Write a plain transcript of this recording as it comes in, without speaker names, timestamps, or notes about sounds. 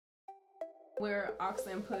We're Ox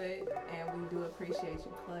Input, and we do appreciate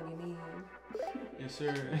you plugging in. Yes,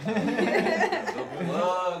 sir.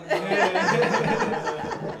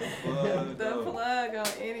 The plug on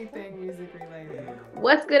anything music related.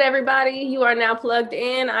 What's good, everybody? You are now plugged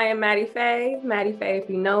in. I am Maddie Faye. Maddie Faye, if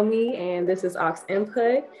you know me, and this is Ox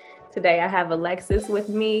Input. Today I have Alexis with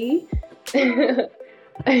me.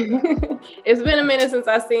 It's been a minute since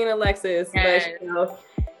I've seen Alexis, Yes. but you know,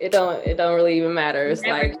 it don't really even matter. It's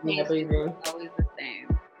Never like changes. never even Always the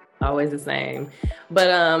same. always the same. But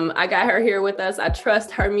I got her here with us. I trust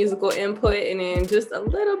her musical input, and in just a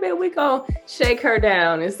little bit we gonna shake her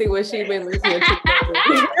down and see what she been listening to.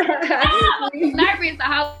 I'm nervous.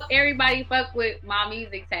 I hope everybody fuck with my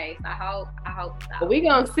music taste. I hope so. We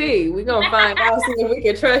gonna see. We gonna find out, see if we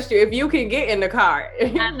can trust you. If you can get in the car.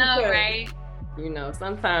 I know, right? You know,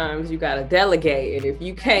 sometimes you gotta delegate, and if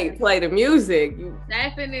you can't play the music, you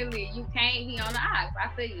Definitely, you can't be on the ox. I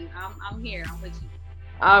feel you. I'm here. I'm with you.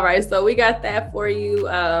 all right. So we got that for you.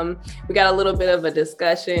 We got a little bit of a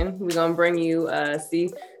discussion. We're gonna bring you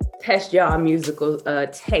test y'all musical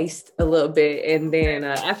taste a little bit, and then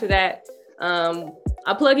after that,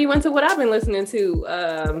 I'll plug you into what I've been listening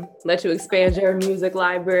to. Let you expand your music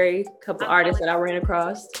library. A couple artists that I ran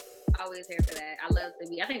across. Always here for that. I love to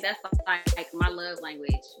be. I think that's like my love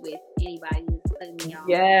language with anybody who's putting me on.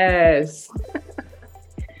 Yes.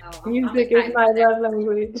 So Music I'm is my love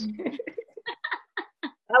language.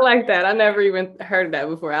 I like that. I never even heard that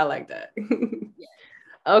before. I like that.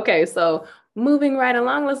 Okay, so moving right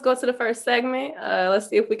along, let's go to the first segment. Let's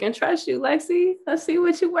see if we can trust you, Lexi. Let's see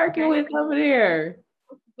what you're working with over there.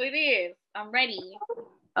 It is. I'm ready.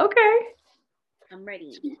 Okay. I'm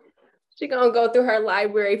ready. She's gonna go through her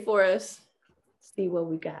library for us. See what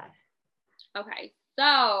we got. Okay,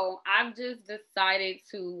 so I've just decided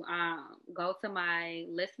to go to my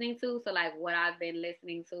listening to. So like what I've been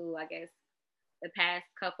listening to, I guess, the past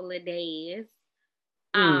couple of days.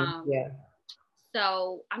 Yeah.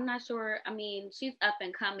 So I'm not sure. I mean, she's up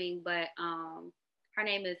and coming, but her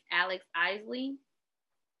name is Alex Isley.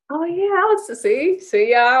 Oh yeah, I was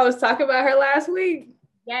see y'all. I was talking about her last week.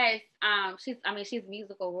 Yes. She's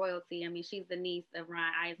musical royalty. I mean, she's the niece of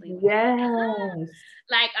Ron Isley. Yes.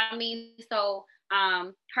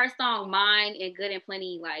 Her song Mine and Good and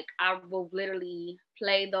Plenty, like I will literally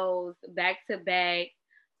play those back to back.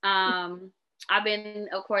 I've been,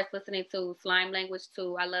 of course, listening to Slime Language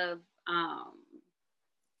too. I love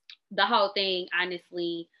the whole thing,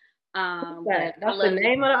 honestly. That's the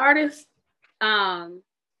name of the artist?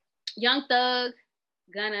 Young Thug,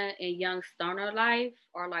 Gunna, and Young Stoner Life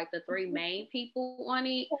are like the three main people on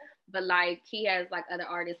it. But like he has like other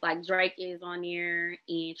artists like Drake is on there,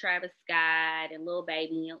 and Travis Scott and Lil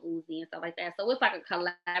Baby and Uzi and stuff like that. So it's like a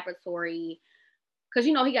collaboratory, because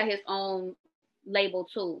you know he got his own label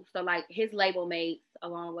too. So like his label mates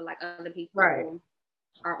along with like other people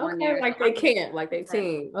are on there. Like they can't, like they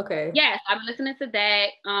team. Okay. Yes, I've been listening to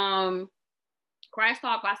that. Christ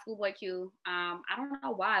Talk by Schoolboy Q. I don't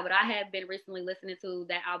know why, but I have been recently listening to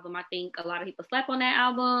that album. I think a lot of people slept on that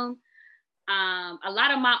album. A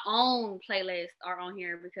lot of my own playlists are on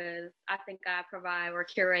here because I think I provide or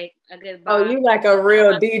curate a good vibe. Oh, you like a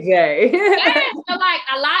real DJ. Yeah, so like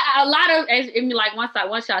a lot of, like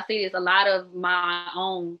once y'all see this, a lot of my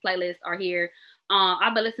own playlists are here.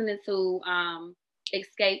 I've been listening to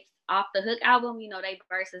Escape's Off the Hook album. You know, they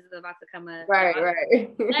verses is about to come up. Right.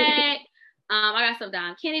 That. I got some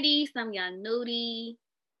Don Kennedy, some Young Nudie.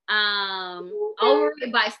 Over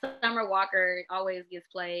It by Summer Walker always gets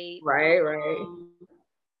played. Right.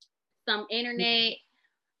 Some Internet.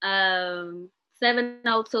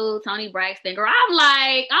 702, Tony Braxton. Girl,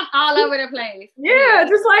 I'm all over the place. Yeah,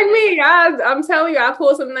 just like me. I'm telling you, I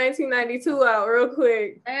pulled some 1992 out real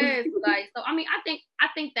quick. Yes, so I mean, I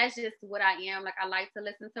think that's just what I am. Like I like to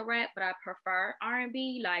listen to rap, but I prefer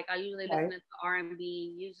R&B. Like I usually listen to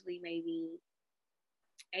R&B, usually maybe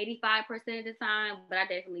 85% of the time, but I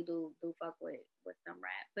definitely do fuck with some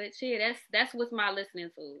rap. But shit, that's what's my listening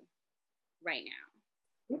to right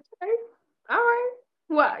now. Okay. All right.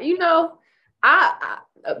 Well, you know, I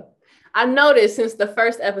noticed since the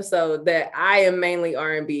first episode that I am mainly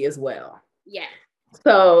R&B as well. Yeah.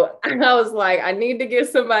 So I was like, I need to get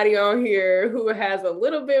somebody on here who has a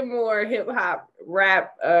little bit more hip hop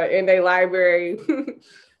rap in their library.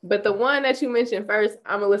 But the one that you mentioned first,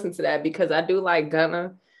 I'm gonna listen to that because I do like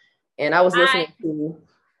Gunna, and I was listening to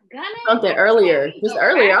Gunna something earlier. Just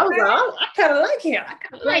earlier, I was like, I kind of like him. I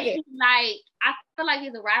feel like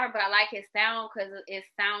he's a rapper, but I like his sound because it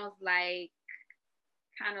sounds like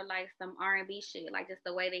kind of like some R&B shit, like just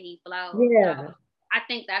the way that he flows. Yeah. So I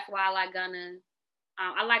think that's why I like Gunna.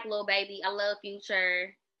 I like Lil Baby. I love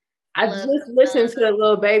Future. I just listened to the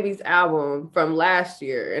Lil Baby's album from last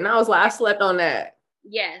year, and I was like, I slept on that.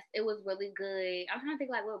 Yes, it was really good. I'm trying to think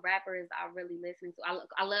like what rappers I really listening to.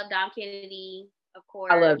 I love Dom Kennedy, of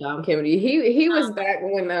course. I love Dom Kennedy. He was back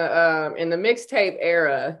when the in the mixtape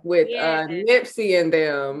era with Nipsey and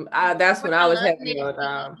them. That's when I was heavy on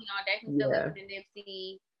Dom. You know, I definitely still listen to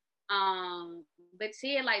Nipsey. But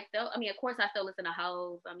yeah, like I mean, of course, I still listen to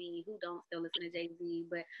Hov. I mean, who don't still listen to Jay-Z?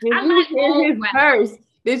 But I like his verse.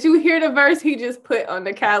 Did you hear the verse he just put on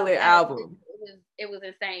the Khaled album? It was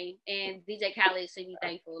insane, and DJ Khaled should be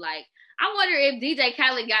thankful. Like, I wonder if DJ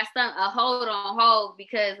Khaled got a hold on Hov,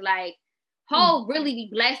 because like Hov really be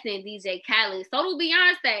blessing DJ Khaled. So do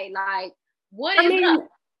Beyonce. Like, what is up?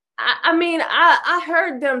 I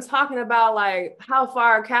heard them talking about like how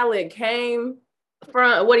far Khaled came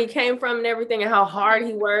from, what he came from and everything, and how hard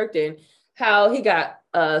he worked, and how he got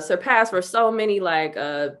surpassed for so many like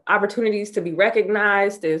opportunities to be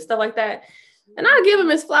recognized and stuff like that. And I give him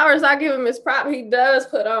his flowers. I give him his prop. He does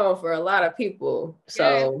put on for a lot of people. So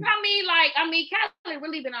I mean, Khaled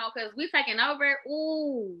really been on, because we taking over.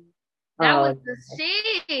 Ooh, that was the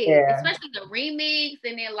shit. Yeah. Especially the remix,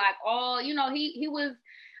 and then like all, you know, he was.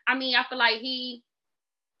 I mean, I feel like he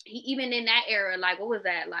even in that era, like what was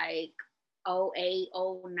that, like 08,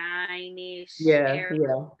 09-ish era. You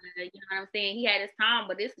know what I'm saying? He had his time,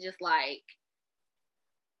 but it's just like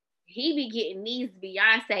he be getting these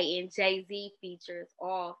Beyonce and Jay-Z features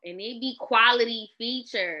off, and it be quality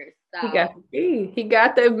features. So. He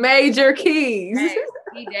got the major keys. Right.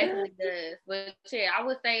 He definitely does. But yeah, I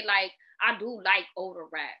would say like I do like older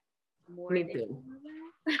rap more. Me too.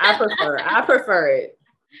 I prefer it.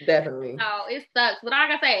 Definitely. No, it sucks. But like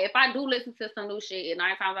I say, if I do listen to some new shit,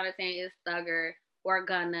 9 times out of 10 it's Thugger or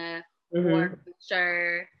Gunna or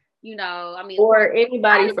Future. You know, I mean, or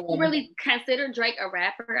anybody. I don't really consider Drake a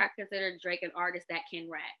rapper. I consider Drake an artist that can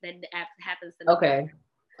rap. That happens to me. Okay.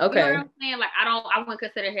 You know what I'm saying? Like I wouldn't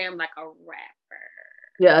consider him like a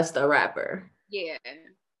rapper. Just a rapper. Yeah.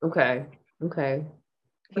 Okay. But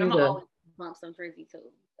I'm gonna always bump some Drizzy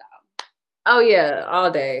too. So. Oh yeah,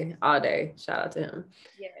 all day. Shout out to him.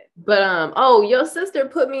 Yeah. But your sister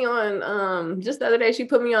put me on just the other day. She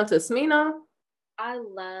put me on to Smino. I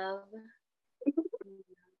love.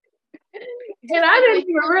 And I didn't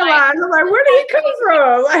even realize. I'm like, where did he come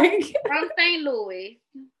from? Like from St. Louis,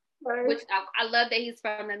 which I love that he's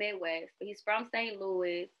from the Midwest. But he's from St.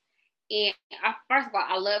 Louis, and first of all,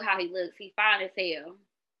 I love how he looks. He's fine as hell.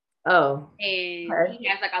 Oh, and he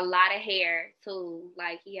has like a lot of hair too.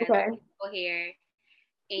 Like he has beautiful hair, and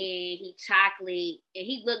he chocolate, and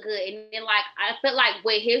he look good. And then like I feel like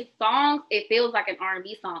with his songs, it feels like an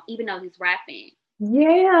R&B song, even though he's rapping.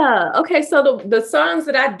 Yeah. Okay. So the songs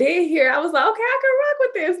that I did hear, I was like, okay, I can rock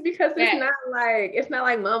with this, because it's not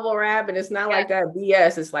like mumble rap, and it's not like that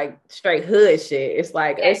BS. It's like straight hood shit. It's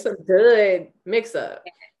like it's a good mix up.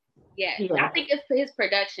 Yeah. I think it's his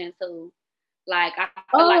production too. Like I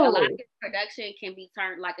feel like a lot of his production can be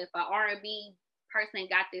turned, like if an R&B person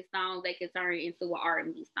got this song, they can turn it into an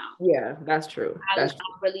R&B song. Yeah, that's true. I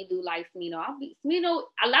really do like Smino. Smino.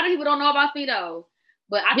 A lot of people don't know about Smino.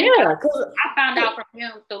 But I think I found out from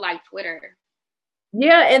him through like Twitter.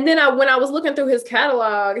 Yeah, and then when I was looking through his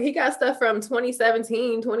catalog, he got stuff from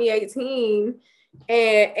 2017, 2018,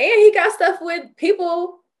 and he got stuff with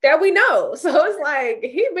people that we know. So it's like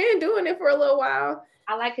he been doing it for a little while.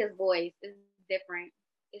 I like his voice. It's different.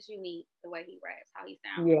 It's unique the way he raps, how he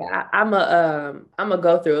sounds. Yeah, I'm a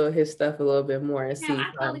go through his stuff a little bit more and see. I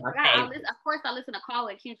totally forgot. Of course, I listen to Cole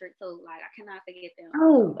and Kendrick too. Like I cannot forget them.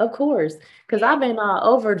 Oh, of course, because I've been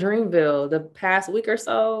over Dreamville the past week or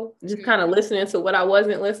so, just kind of listening to what I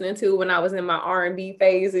wasn't listening to when I was in my R&B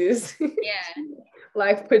phases. Yeah.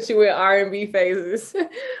 Life put you in R&B phases,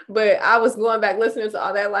 but I was going back listening to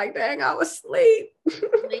all that. Like, dang, I was asleep.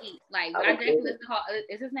 Like I definitely listen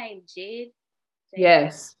to. Is his name Jid?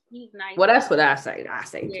 Yes. He's nice. Well, that's what I say. I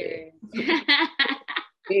say Jid.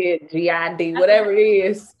 GID, whatever it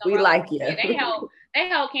is, we like you. Yeah, they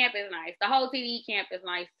whole camp is nice. The whole TDE camp is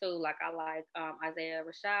nice too. Like I like Isaiah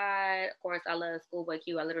Rashad. Of course, I love Schoolboy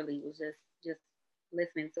Q. I literally was just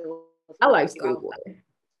listening to. I like Schoolboy.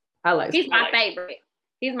 He's my favorite.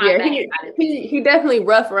 He's my favorite. He definitely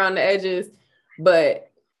rough around the edges,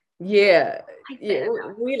 but we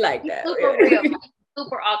like that. Super real, like,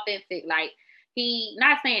 super authentic. Like he,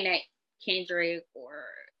 not saying that Kendrick or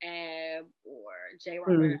Ab or J.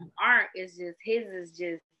 Rock aren't. It's just his is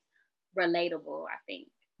just relatable, I think.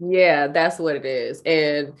 Yeah, that's what it is.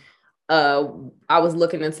 And I was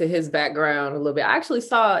looking into his background a little bit. I actually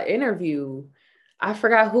saw an interview. I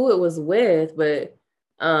forgot who it was with, but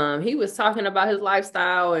He was talking about his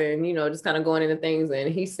lifestyle and, you know, just kind of going into things.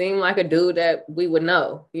 And he seemed like a dude that we would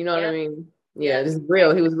know. You know what I mean? Yeah, just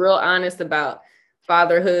real. He was real honest about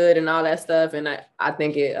fatherhood and all that stuff. And I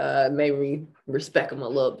think it made me respect him a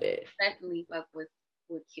little bit. Definitely fuck with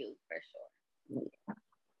Q for sure.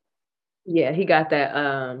 Yeah, he got that.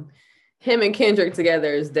 Him and Kendrick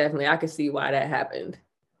together is definitely, I could see why that happened.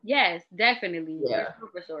 Yes, definitely. Yeah.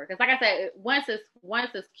 For sure. Because like I said, once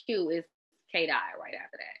it's Q, it's K-Dot right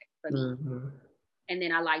after that for me. Mm-hmm. And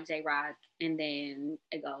then I like J-Rock, and then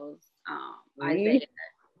it goes Isaiah,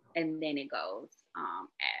 and then it goes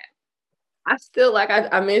I still, like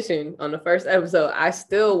I mentioned on the first episode, I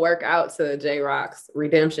still work out to J-Rock's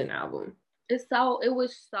Redemption album. It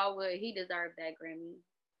was so good. He deserved that Grammy.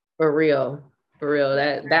 For real.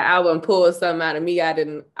 That album pulled something out of me I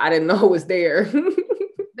didn't know was there.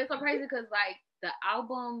 It's so crazy because like the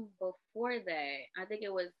album before that, I think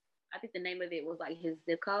the name of it was like his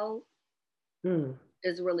Zip Code.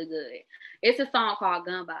 It's really good. It's a song called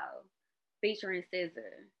Gumbo featuring SZA.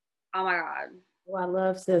 Oh my God. Oh, I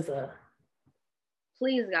love SZA.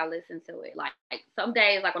 Please go listen to it. Like some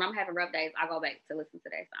days, like when I'm having rough days, I go back to listen to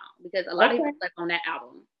that song because a lot of people left on that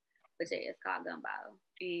album. But yeah, it's called Gumbo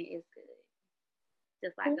and it's good.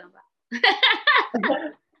 Just like Gumbo.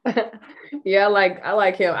 Yeah, I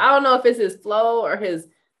like him. I don't know if it's his flow or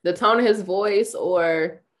the tone of his voice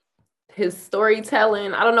or his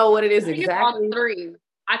storytelling. I don't know what it is exactly. All three.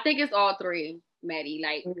 I think it's all three, Maddie.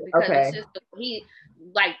 Like because it's just he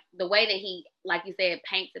like the way that he, like you said,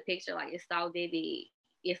 paints a picture. Like it's so vivid.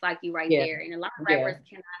 It's like you right there, and a lot of rappers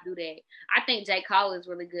cannot do that. I think J. Cole is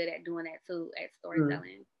really good at doing that too, at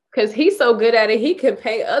storytelling. Because he's so good at it, he can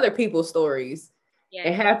paint other people's stories.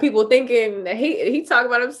 And have people thinking that he talk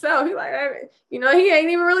about himself. He like, you know, he ain't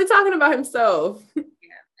even really talking about himself. Yeah,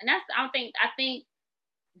 and I think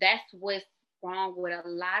that's what's wrong with a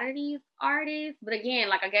lot of these artists. But again,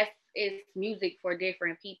 like I guess it's music for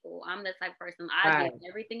different people. I'm the type of person I give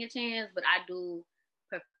everything a chance, but I do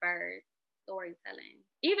prefer storytelling,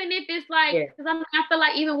 even if it's like because I feel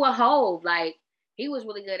like even with Hov, like he was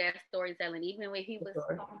really good at storytelling, even when he was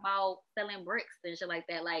talking about selling bricks and shit like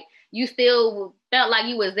that. Like you still felt like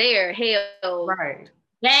you was there, hell,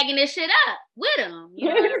 bagging this shit up with him. You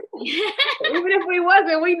know what I mean? Even if we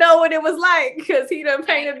wasn't, we know what it was like because he done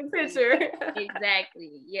painted the picture.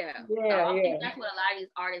 Exactly. Yeah. So I think that's what a lot of these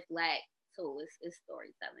artists lack too. Is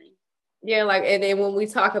storytelling. Yeah, like, and then when we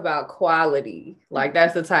talk about quality, like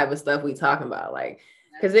that's the type of stuff we talking about, like.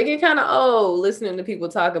 Because they get kind of old listening to people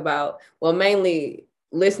talk about, well, mainly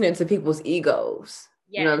listening to people's egos.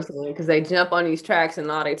 You know what I'm saying? Because they jump on these tracks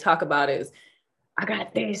and all they talk about is, I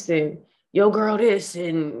got this and yo girl this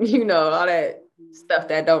and, you know, all that stuff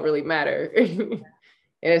that don't really matter. And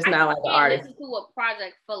it's not like the artist. Listen to a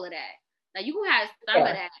project full of that. Now you can have some of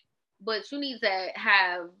that, but you need to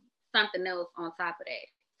have something else on top of that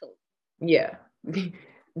too. Yeah.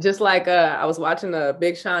 Just like I was watching a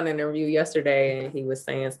Big Sean interview yesterday and he was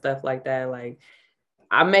saying stuff like that. Like,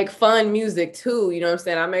 I make fun music too, you know what I'm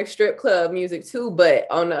saying? I make strip club music too, but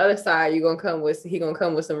on the other side, he gonna come with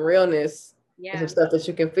some realness, some stuff that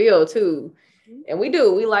you can feel too. And we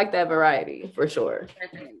like that variety for sure.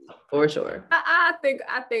 Definitely. For sure. I think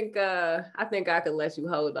I could let you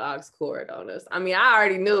hold the aux cord on us. I mean, I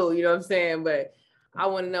already knew, you know what I'm saying, but I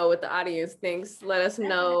want to know what the audience thinks. Let us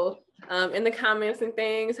know in the comments and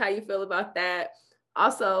things how you feel about that.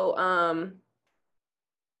 Also,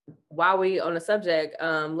 while we on the subject,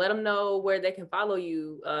 let them know where they can follow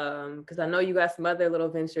you, because I know you got some other little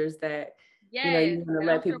ventures that you know you want to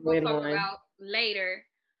let people in on later.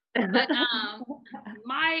 But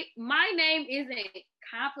my name isn't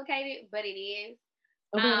complicated, but it is.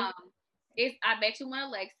 It's I Bet You One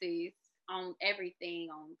Alexis on everything,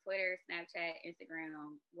 on Twitter, Snapchat,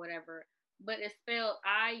 Instagram, whatever. But it's spelled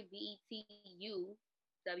IBETUWNA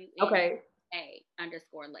 _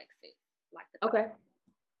 Alexis. Like the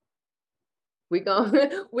we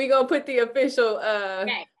gonna put the official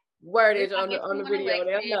wordage on the video.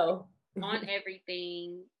 They'll know. On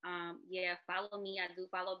everything. Follow me. I do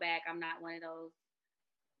follow back. I'm not one of those,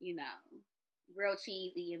 you know, real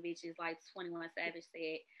cheesy and bitches like 21 Savage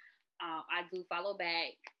said. I do follow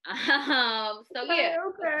back. So yeah.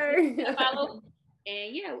 Okay. Follow,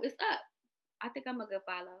 and it's up. I think I'm a good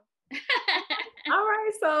follow. All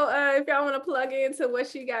right. So if y'all want to plug into what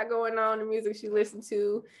she got going on, the music she listens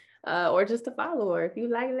to, or just to follow her if you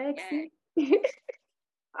like Lexi. Yeah.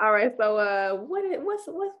 All right. So what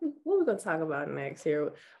we gonna talk about next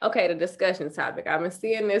here? Okay, the discussion topic. I've been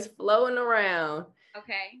seeing this flowing around.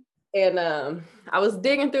 Okay. And I was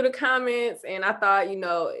digging through the comments and I thought,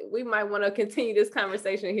 we might want to continue this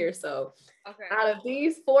conversation here. So out of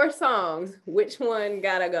these 4 songs, which one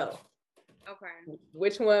gotta go? Okay.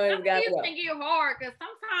 Which one gotta go? It get hard because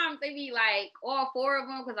sometimes they be like all 4 of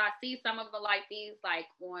them, because I see some of them like these like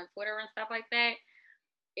on Twitter and stuff like that.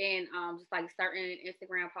 And just like certain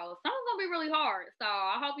Instagram posts. Some of them be really hard. So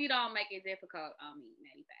I hope you don't make it difficult on me,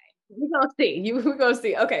 Maddie Faye. We're gonna see. We're gonna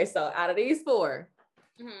see. Okay, so out of these 4,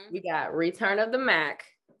 we got Return of the Mac.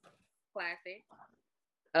 Classic.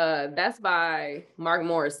 That's by Mark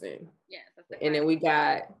Morrison. Yes. And then we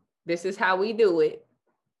got This Is How We Do It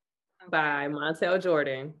by Montel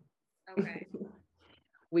Jordan. Okay.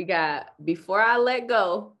 We got Before I Let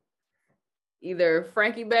Go, either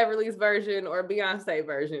Frankie Beverly's version or Beyonce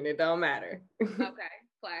version. It don't matter. Okay.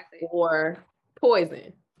 Classic. Or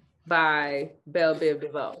Poison by Belle Biv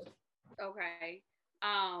DeVoe. Okay.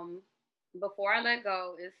 Before I Let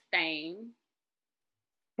Go is Stain.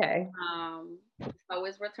 Okay. So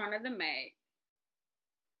is Return of the Mac.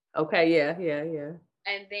 Okay, yeah.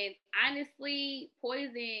 And then honestly,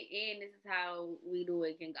 Poison and This Is How We Do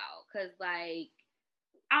It can go. Cause like,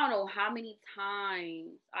 I don't know how many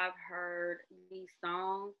times I've heard these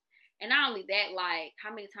songs. And not only that, like how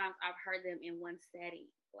many times I've heard them in one setting.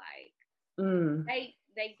 Like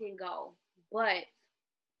they can go. But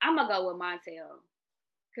I'm gonna go with Montel.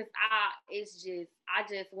 Cause I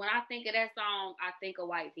just when I think of that song, I think of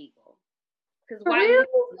white people. Cause white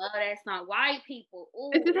people love that song. White people. Ooh.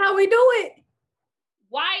 This is how we do it.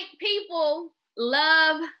 White people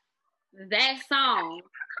love that song.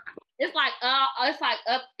 It's like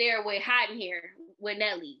up there with Hot in Here with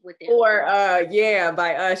Nelly with them. Or yeah,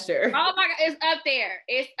 by Usher. Oh my God, it's up there.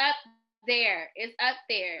 It's up there. It's up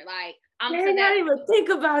there. Like I'm I to did that. not even think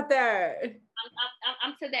about that.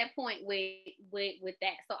 I'm to that point with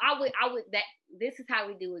that. So I would that. This is how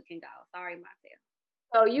we do it can go. Sorry, myself.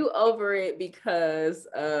 So you over it because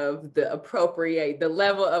of the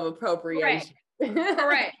level of appropriation.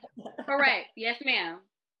 Correct. Yes, ma'am.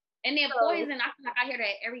 And then Poison, I feel like I hear that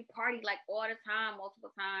at every party, like all the time,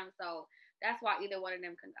 multiple times. So that's why either one of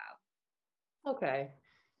them can go.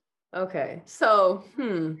 Okay. So,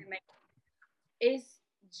 It's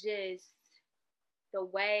just the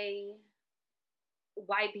way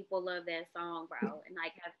white people love that song, bro, and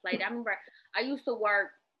like have played. I remember I used to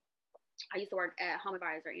work at Home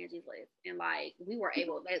Advisor Angie's List, and like we were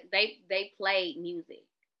able, they played music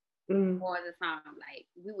all the time. Like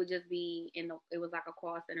we would just be it was like a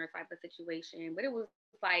call center type of situation, but it was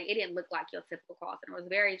like it didn't look like your typical call center. It was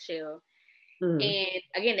very chill, and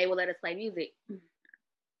again they would let us play music.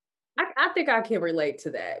 I think I can relate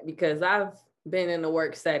to that because I've been in a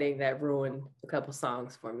work setting that ruined a couple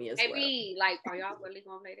songs for me as well. Maybe like, are y'all really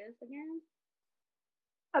gonna play this again?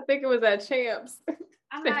 I think it was at Champs.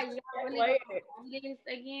 I'm like, y'all really gonna play this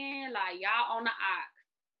again? Like y'all on the aux.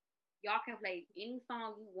 Y'all can play any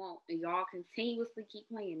song you want, and y'all continuously keep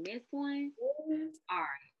playing this one. All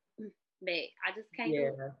right, but I just can't do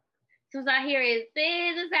it. As soon as I hear it,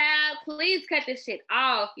 this is how. Please cut this shit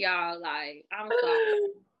off, y'all. Like I'm sorry.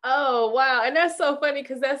 Oh wow, and that's so funny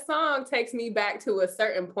because that song takes me back to a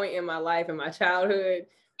certain point in my life, in my childhood.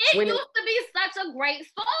 It used to be such a great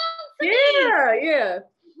song to me. Yeah.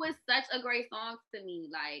 It was such a great song to me.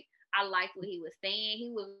 Like. I liked what he was saying.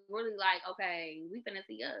 He was really like, okay, we finna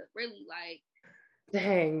see us. Really like.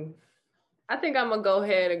 Dang. I think I'm gonna go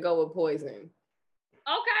ahead and go with Poison.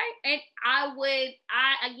 Okay. And I would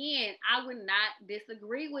not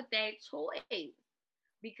disagree with that choice.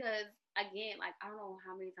 Because again, like I don't know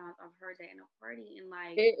how many times I've heard that in a party and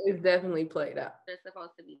like it is definitely played out. They're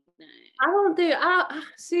supposed to be done.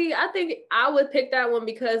 I think I would pick that one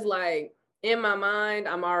because like in my mind,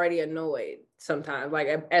 I'm already annoyed sometimes. Like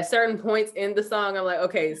at certain points in the song, I'm like,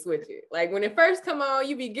 okay, switch it. Like when it first come on,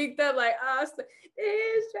 you be geeked up like,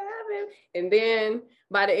 it's driving. And then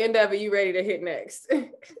by the end of it, you ready to hit next.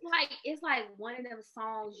 It's like one of them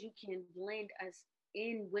songs you can blend us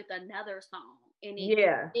in with another song. And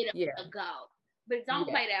it'll go. But don't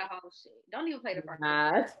play that whole shit. Don't even play the first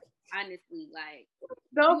one. Honestly, like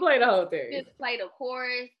don't play the whole thing. Just play the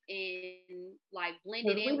chorus and like blend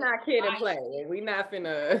it in. We're not kid and play. We're not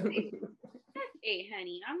finna. Hey,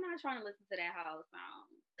 honey, I'm not trying to listen to that whole song.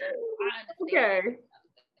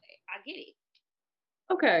 I get it.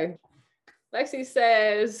 Okay. Lexi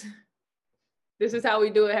says, "This is how we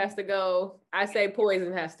do it has to go." I say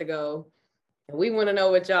Poison has to go. And we want to know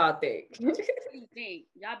what y'all think. What do you think?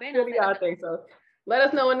 Y'all better what do y'all think? So let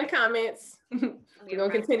us know in the comments. We're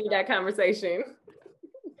going to continue that conversation.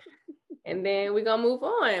 And then we're going to move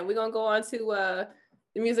on. We're going to go on to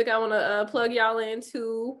the music I want to plug y'all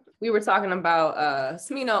into. We were talking about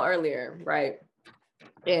Smino earlier, right?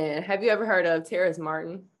 And have you ever heard of Terrace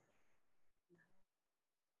Martin?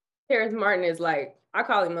 Terrace Martin is like, I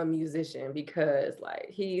call him a musician because like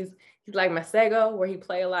he's like Masego, where he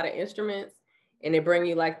play a lot of instruments and they bring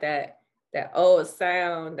you like that old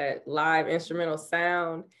sound, that live instrumental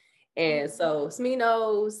sound. And so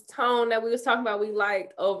Smino's tone that we was talking about, we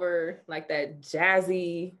liked over like that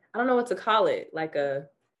jazzy, I don't know what to call it, like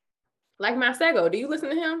Masego. Do you listen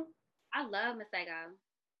to him? I love Masego.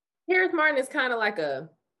 Terrace Martin is kind of like a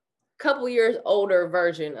couple years older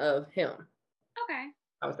version of him. Okay.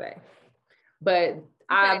 I would say. But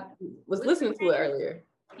I was listening to it earlier.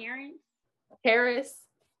 Terrace,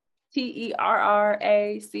 Terrace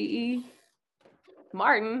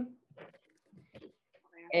Martin,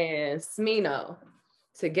 and Smino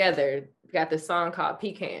together got this song called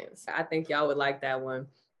Pecans. I think y'all would like that one.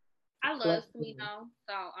 I love Smino,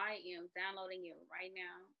 so I am downloading it right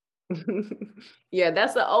now. Yeah,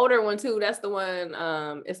 that's the older one too. That's the one,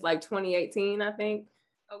 it's like 2018, I think.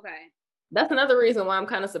 Okay. That's another reason why I'm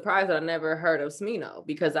kind of surprised that I never heard of Smino,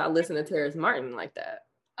 because I listen to Terrace Martin like that.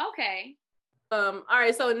 Okay. All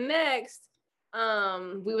right, so next,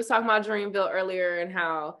 we was talking about Dreamville earlier and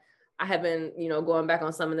how I have been, going back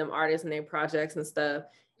on some of them artists and their projects and stuff.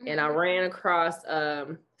 Mm-hmm. And I ran across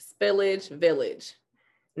Spillage Village.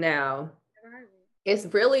 Now, it's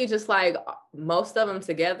really just like most of them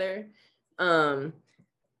together. Jid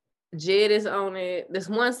is on it. This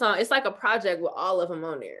one song, it's like a project with all of them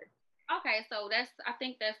on there. Okay, so I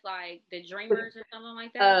think that's like the Dreamers or something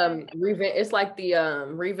like that. It's like the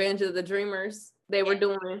Revenge of the Dreamers they were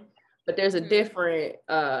doing, but there's a different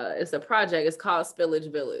it's a project. It's called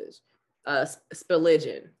Spillage Village.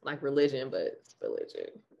 Spilligion, like religion, but Spilligion.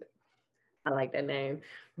 I like that name.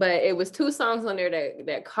 But it was 2 songs on there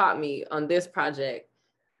that caught me on this project.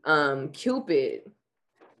 Cupid,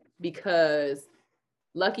 because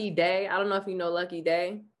Lucky Day. I don't know if you know Lucky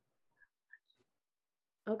Day.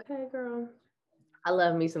 Okay, girl. I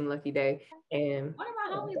love me some Lucky Day. And one of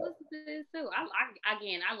my homies listen to this too.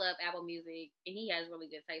 I love Apple Music, and he has really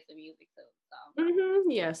good taste in music too. So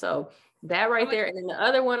yeah, so that right there. And then the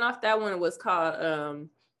other one off that one was called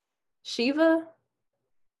Shiva.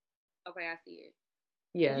 Okay, I see it.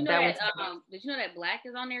 Yeah, did you know that Black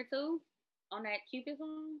is on there too? On that Cupid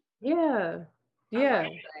song? Yeah.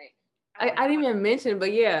 I didn't even mention,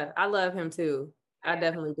 but yeah, I love him too. I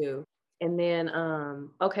definitely do. And then,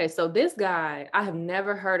 okay, so this guy, I have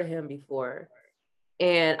never heard of him before.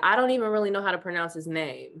 And I don't even really know how to pronounce his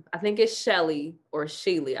name. I think it's Shelly or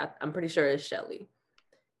Sheely. I'm pretty sure it's Shelly.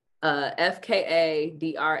 FKADRAM.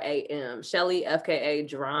 Shelly, FKA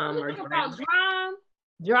Drum or Drum.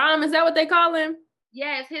 Drum, is that what they call him?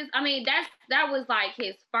 Yes, that was like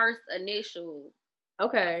his first initial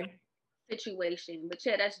situation. But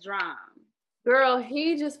yeah, that's Drum. Girl,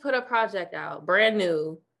 he just put a project out, brand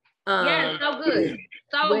new. Yeah, so good.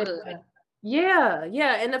 So good. Yeah.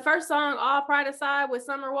 And the first song, All Pride Aside, with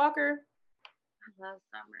Summer Walker. I love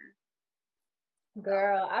Summer.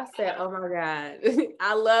 Girl, I said, oh my God.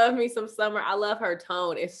 I love me some Summer. I love her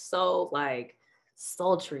tone. It's so like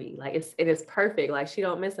sultry. Like it is perfect. Like she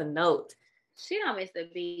don't miss a note. She don't miss a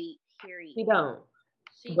beat, period. She don't.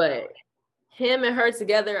 But him and her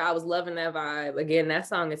together, I was loving that vibe. Again, that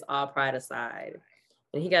song is All Pride Aside.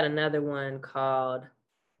 And he got another one called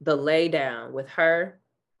The Lay Down with her.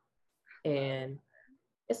 And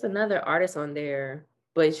it's another artist on there,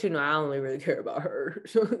 but I only really care about her.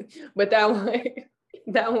 But that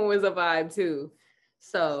one was a vibe too.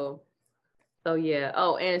 So yeah.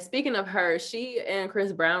 Oh, and speaking of her, she and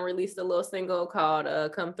Chris Brown released a little single called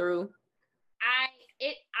Come Through.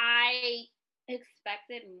 I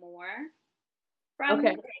expected more from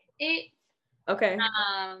it. Okay.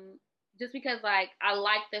 Just because like I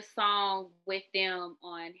like the song with them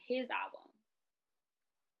on his album.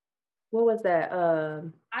 What was that?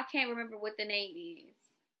 I can't remember what the name is,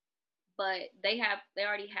 but they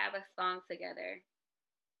already have a song together.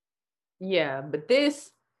 Yeah, but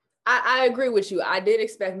this, I agree with you. I did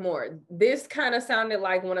expect more. This kind of sounded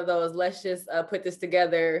like one of those, let's just put this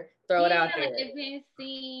together, throw it out there. It didn't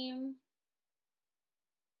seem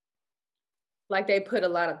like they put a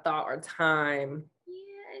lot of thought or time.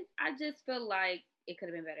 Yeah, I just feel like it could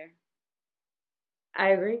have been better. I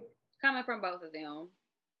agree. Coming from both of them.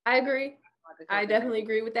 I agree. I definitely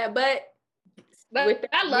agree with that. But I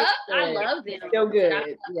love them. Still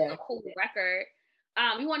good. Yeah. A cool record.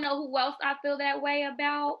 You want to know who else I feel that way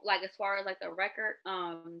about? Like as far as like the record,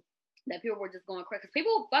 that people were just going crazy. Because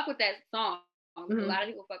people fuck with that song. Mm-hmm. A lot of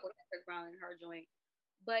people fuck with that Chris Brown and her joint.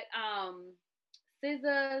 But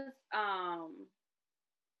SZA's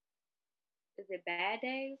it Bad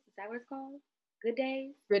Days? Is that what it's called? Good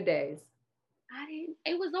Days? Good Days. I didn't.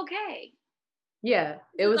 It was okay. Yeah,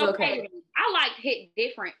 it was okay. I liked Hit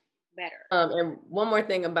Different better. And one more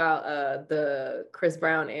thing about the Chris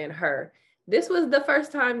Brown and her. This was the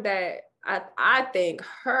first time that I think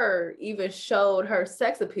her even showed her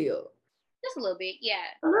sex appeal. Just a little bit, yeah.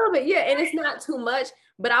 A little bit, yeah. And it's not too much,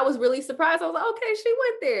 but I was really surprised. I was like, okay, she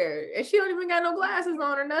went there. And she don't even got no glasses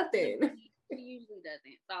on or nothing. She usually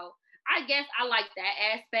doesn't. So I guess I like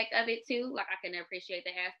that aspect of it too. Like I can appreciate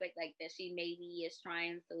the aspect like that she maybe is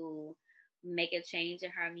trying to make a change in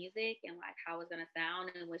her music and like how it's gonna sound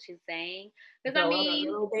and what she's saying. Because I mean,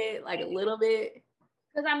 a little bit.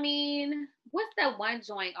 Because I mean, what's that one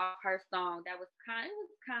joint off her song that was kind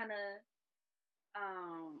of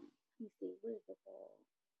let me see, what is it called?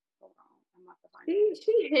 Hold on, I'm about to find it.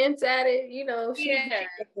 She hints at it, you know. Yeah,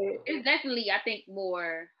 it's definitely I think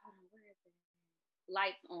more. Hold on, where is it?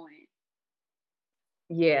 Lights On.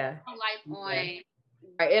 Yeah. Lights On.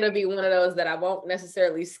 Yeah. It'll be one of those that I won't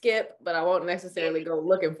necessarily skip, but I won't necessarily go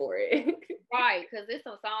looking for it. Right, because there's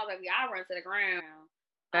some songs that I run to the ground.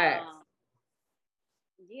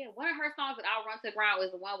 Yeah, one of her songs that I'll run to the ground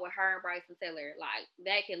is the one with her and Bryson Tiller. Like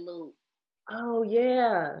that can loop. Oh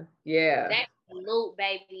yeah, yeah. That can loop,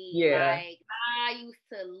 baby. Yeah. Like I used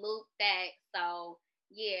to loop that. So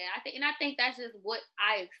yeah, I think that's just what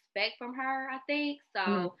I expect from her. I think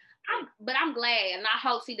so. I'm glad, and I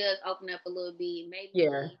hope she does open up a little bit. Maybe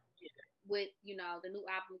with the new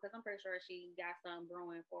album, because I'm pretty sure she got something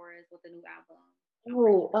brewing for us with the new album.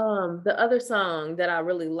 Oh, the other song that I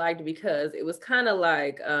really liked because it was kind of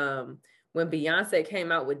like when Beyonce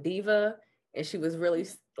came out with Diva and she was really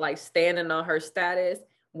like standing on her status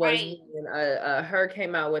was when her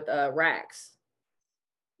came out with Rax.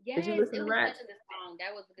 Yes, Did you listen to Rax? Such a good song.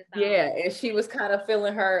 That was a good song. Yeah, and she was kind of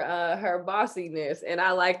feeling her bossiness, and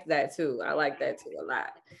I liked that too. I like that too a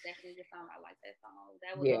lot. That's definitely the song. I like that song.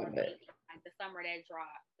 That was like the summer that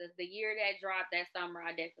dropped. The year that dropped that summer,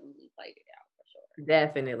 I definitely played it out.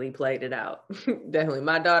 Definitely played it out. Definitely.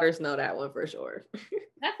 My daughters know that one for sure.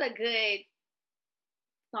 That's a good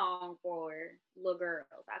song for little girls,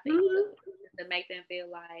 I think, to make them feel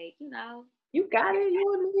like, you got it.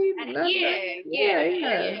 You and me.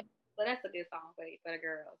 Yeah. But that's a good song for the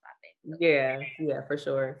girls, I think. Yeah, for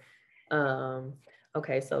sure.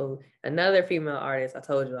 Okay, so another female artist. I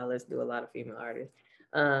told you I listen to a lot of female artists.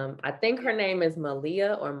 I think her name is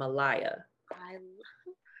Malia or Malaya.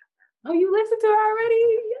 Oh, you listened to her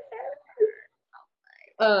already?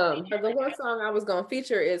 Yeah. The one song I was gonna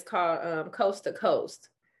feature is called Coast to Coast.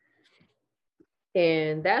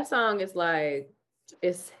 And that song is like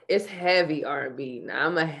it's heavy R&B. Now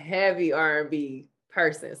I'm a heavy R&B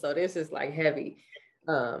person, so this is like heavy.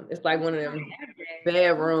 It's like one of them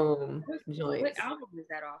bedroom joints. What album is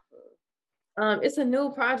that off of? It's a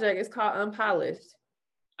new project. It's called Unpolished.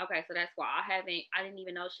 Okay, so that's why I didn't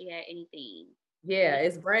even know she had anything. Yeah,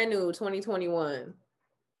 it's brand new, 2021.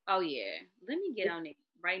 Oh yeah, let me get on it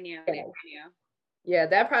right now. Yeah,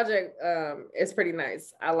 that project is pretty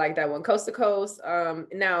nice. I like that one. Coast to Coast.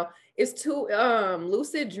 Now it's two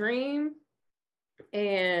Lucid Dream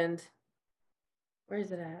and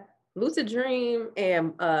where's it at? Lucid Dream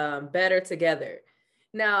and Better Together.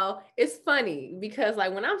 Now it's funny because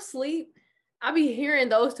like when I'm asleep, I be hearing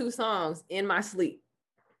those two songs in my sleep.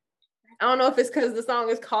 I don't know if it's because the song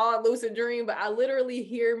is called Lucid Dream, but I literally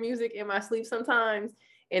hear music in my sleep sometimes.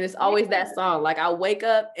 And it's always that song. Like I wake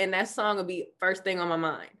up and that song will be first thing on my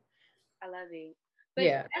mind. I love it. But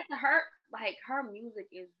that's her music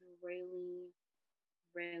is really,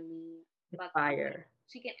 really fire.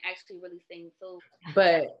 She can actually really sing too.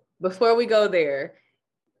 But before we go there,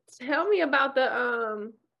 tell me about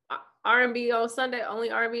the R&B on Sunday,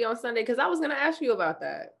 only R&B on Sunday, because I was gonna ask you about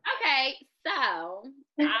that. Okay, so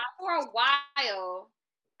for a while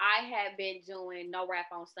I have been doing no rap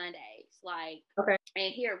on Sundays,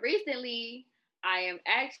 and here recently I am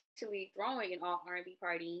actually throwing an all R&B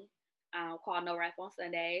party called No Rap on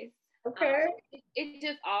Sundays. Okay, it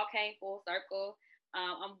just all came full circle.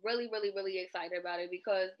 I'm really, really, really excited about it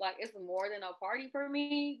because like it's more than a party for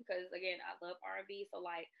me because again I love R&B, so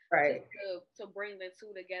like to bring the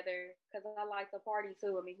two together because I like to party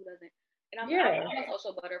too. I mean, who doesn't? And I'm a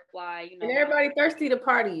social butterfly, And everybody thirsty to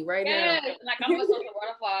party now. Like I'm a social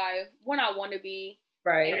butterfly when I want to be.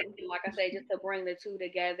 Right. And like I said, just to bring the two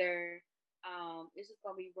together, it's just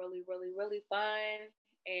gonna be really, really, really fun.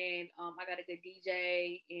 And I got a good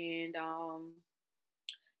DJ, and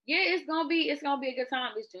it's gonna be a good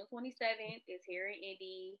time. It's June 27th. It's here in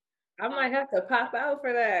Indy. I might have to pop out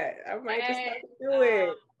for that. I might just have to do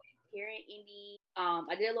it. Here in Indy.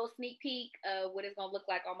 I did a little sneak peek of what it's gonna look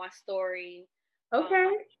like on my story. Okay.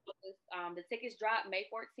 The tickets drop May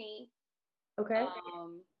 14th. Okay.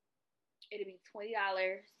 It'll be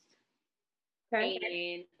 $20. Okay.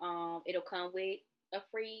 And it'll come with a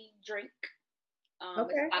free drink.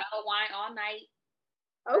 Okay. It's bottle of wine all night.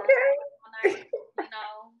 Okay. You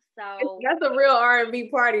know, so that's a real R&B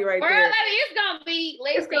party right there. It's gonna be.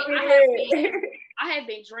 Listen, I have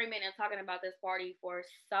been dreaming and talking about this party for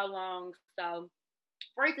so long. So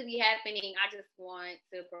for it to be happening, I just want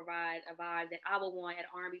to provide a vibe that I would want at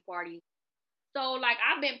an R&B party. So like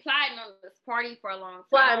I've been plotting on this party for a long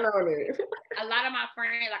time. Plotting on it. A lot of my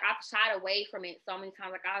friends, like I've shied away from it so many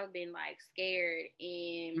times. Like I've been like scared,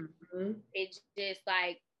 and it's just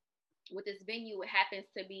like with this venue, it happens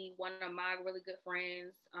to be one of my really good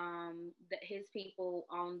friends. That his people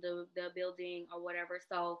own the building or whatever.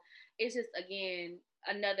 So it's just again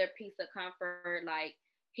another piece of comfort. Like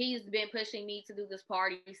he's been pushing me to do this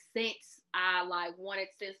party since I like wanted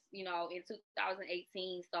to, you know, in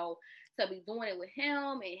 2018. So to be doing it with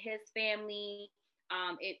him and his family,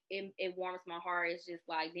 it warms my heart. It's just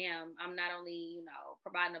like, damn, I'm not only, you know,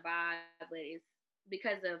 providing a vibe, but it's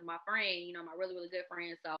because of my friend, you know, my really, really good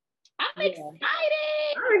friend. So I'm excited.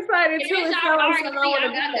 I'm excited too. It's already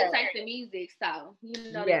I got good taste in music, so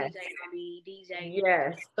you know the DJ gonna be DJ.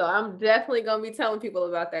 Yes, so I'm definitely gonna be telling people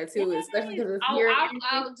about that too, especially because it's here.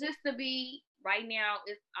 Just to be right now,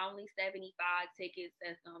 it's only 75 tickets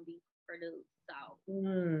that's gonna be produced. So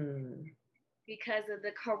because of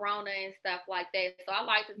the corona and stuff like that, so I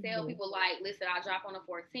like to tell people like, listen, I drop on the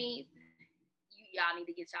 14th. Y'all need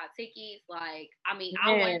to get y'all tickets. Like, I mean,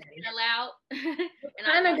 I want to sell out.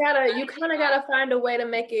 You kind of gotta find a way to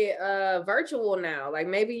make it virtual now. Like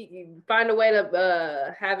maybe you find a way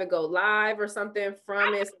to have it go live or something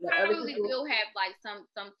from it. So I probably will have like some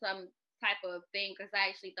type of thing because I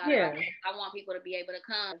actually thought about it. I want people to be able to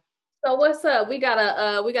come. So what's up? We got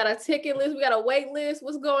a ticket list. We got a wait list.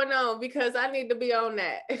 What's going on? Because I need to be on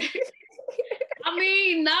that. I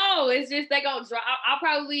mean, no, it's just they gonna drop. I'll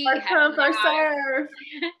probably first come, first serve.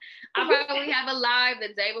 I'll probably have a live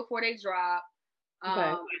the day before they drop.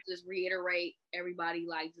 Just reiterate everybody,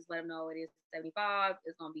 like just let them know it is 75.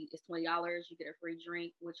 It's $20. You get a free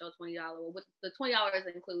drink with your $20. With the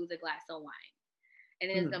 $20 includes a glass of wine, and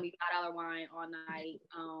then it's gonna be $5 wine all night.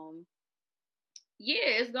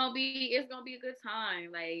 Yeah, it's gonna be a good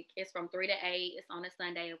time. Like it's from 3 to 8. It's on a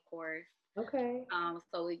Sunday, of course. Okay.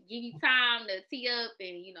 So it give you time to tee up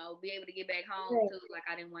and, you know, be able to get back home too. Like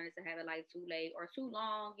I didn't want it to have it like too late or too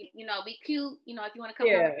long. You know, be cute. You know, if you want to come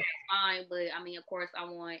home, that's fine. But I mean, of course, I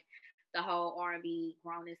want the whole R&B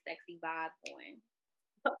grown and sexy vibe going.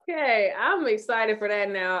 Okay, I'm excited for that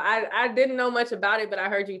now. I didn't know much about it, but I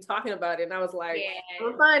heard you talking about it, and I was like, I'm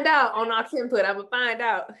gonna find out on Aux Input. I'm gonna find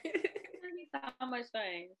out. So much fun.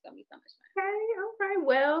 It's gonna be so much Okay, fun. all right.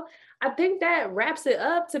 Well, I think that wraps it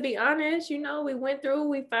up. To be honest, you know,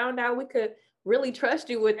 we found out we could really trust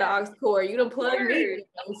you with the aux cord. You done plugged me,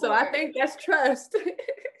 so I think that's trust.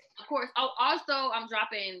 Of course. Oh, also, I'm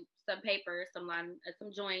dropping some papers, some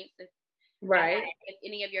joints. Right. If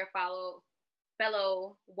any of your fellow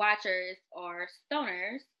watchers or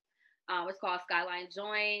stoners, it's called Skyline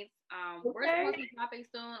Joints. We're supposed to be dropping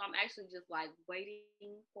soon. I'm actually just like waiting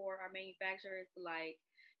for our manufacturers to like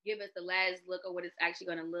give us the last look of what it's actually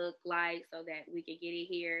going to look like so that we can get it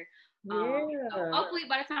here. So hopefully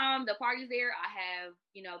by the time the party's there, I have,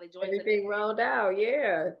 you know, the joints. Everything rolled out.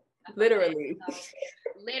 Yeah. Literally.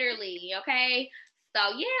 Literally. Okay.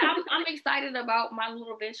 So yeah, I'm excited about my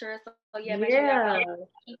little venture. So yeah, make sure y'all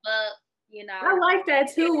keep up. You know, I like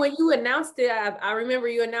that too. When you announced it, I remember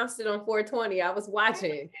you announced it on 420. I was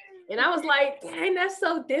watching and I was like, dang, that's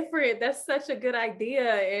so different. That's such a good idea.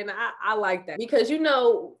 And I like that because, you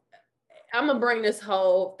know, I'm going to bring this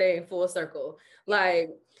whole thing full circle.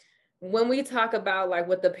 Like when we talk about like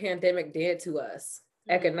what the pandemic did to us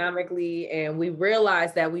economically, and we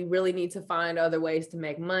realized that we really need to find other ways to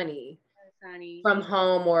make money from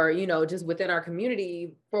home or, you know, just within our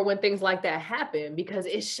community for when things like that happen, because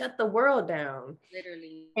it shut the world down.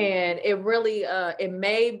 Literally. And it really, it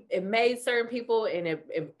made certain people and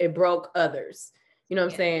it broke others, you know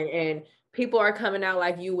what I'm saying? And people are coming out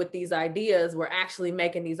like you with these ideas. We're actually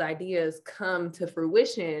making these ideas come to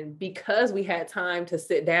fruition because we had time to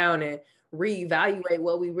sit down and reevaluate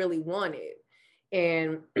what we really wanted.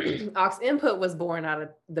 And Aux Input was born out of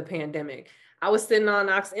the pandemic. I was sitting on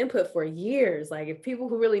Aux Input for years. Like if people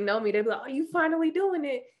who really know me, they'd be like, oh, you finally doing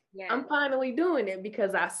it. Yes. I'm finally doing it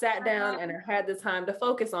because I sat down and I had the time to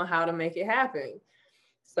focus on how to make it happen.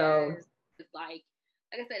 So it's like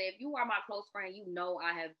I said, if you are my close friend, you know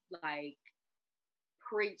I have like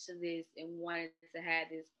preached this and wanted to have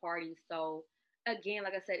this party. So again,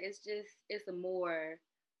 like I said, it's more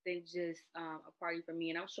than just a party for me,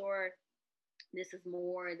 and I'm sure this is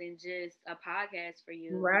more than just a podcast for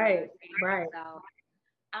you. Right, right. So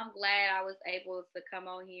I'm glad I was able to come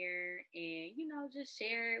on here and just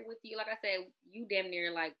share it with you. Like I said, you damn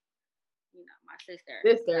near like my sister.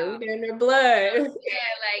 Sister, we in their blood.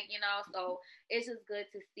 Yeah, like so it's just good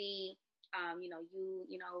to see,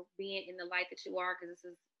 you being in the light that you are, because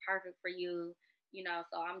this is perfect for you.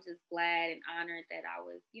 So I'm just glad and honored that I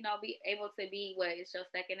was, be able to be what is your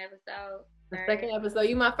second episode. The second episode,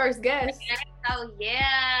 you my first guest. So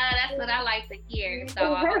yeah, that's what I like to hear.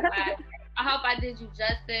 So I hope I did you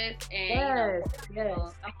justice, and yes. I'm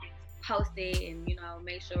gonna post it and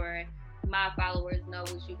make sure my followers know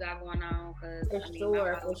what you got going on.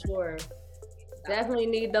 For sure. Definitely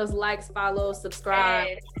need those likes, follows,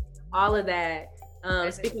 subscribe, all of that.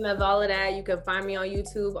 Speaking of all of that, you can find me on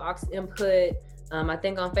YouTube, Aux Input. I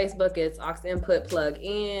think on Facebook it's Aux Input Plug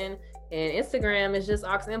In, and Instagram is just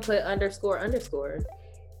Aux Input __.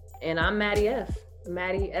 And I'm Maddie F.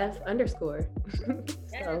 Maddie F _.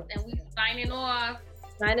 Yes, and we signing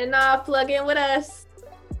off. Plug in with us.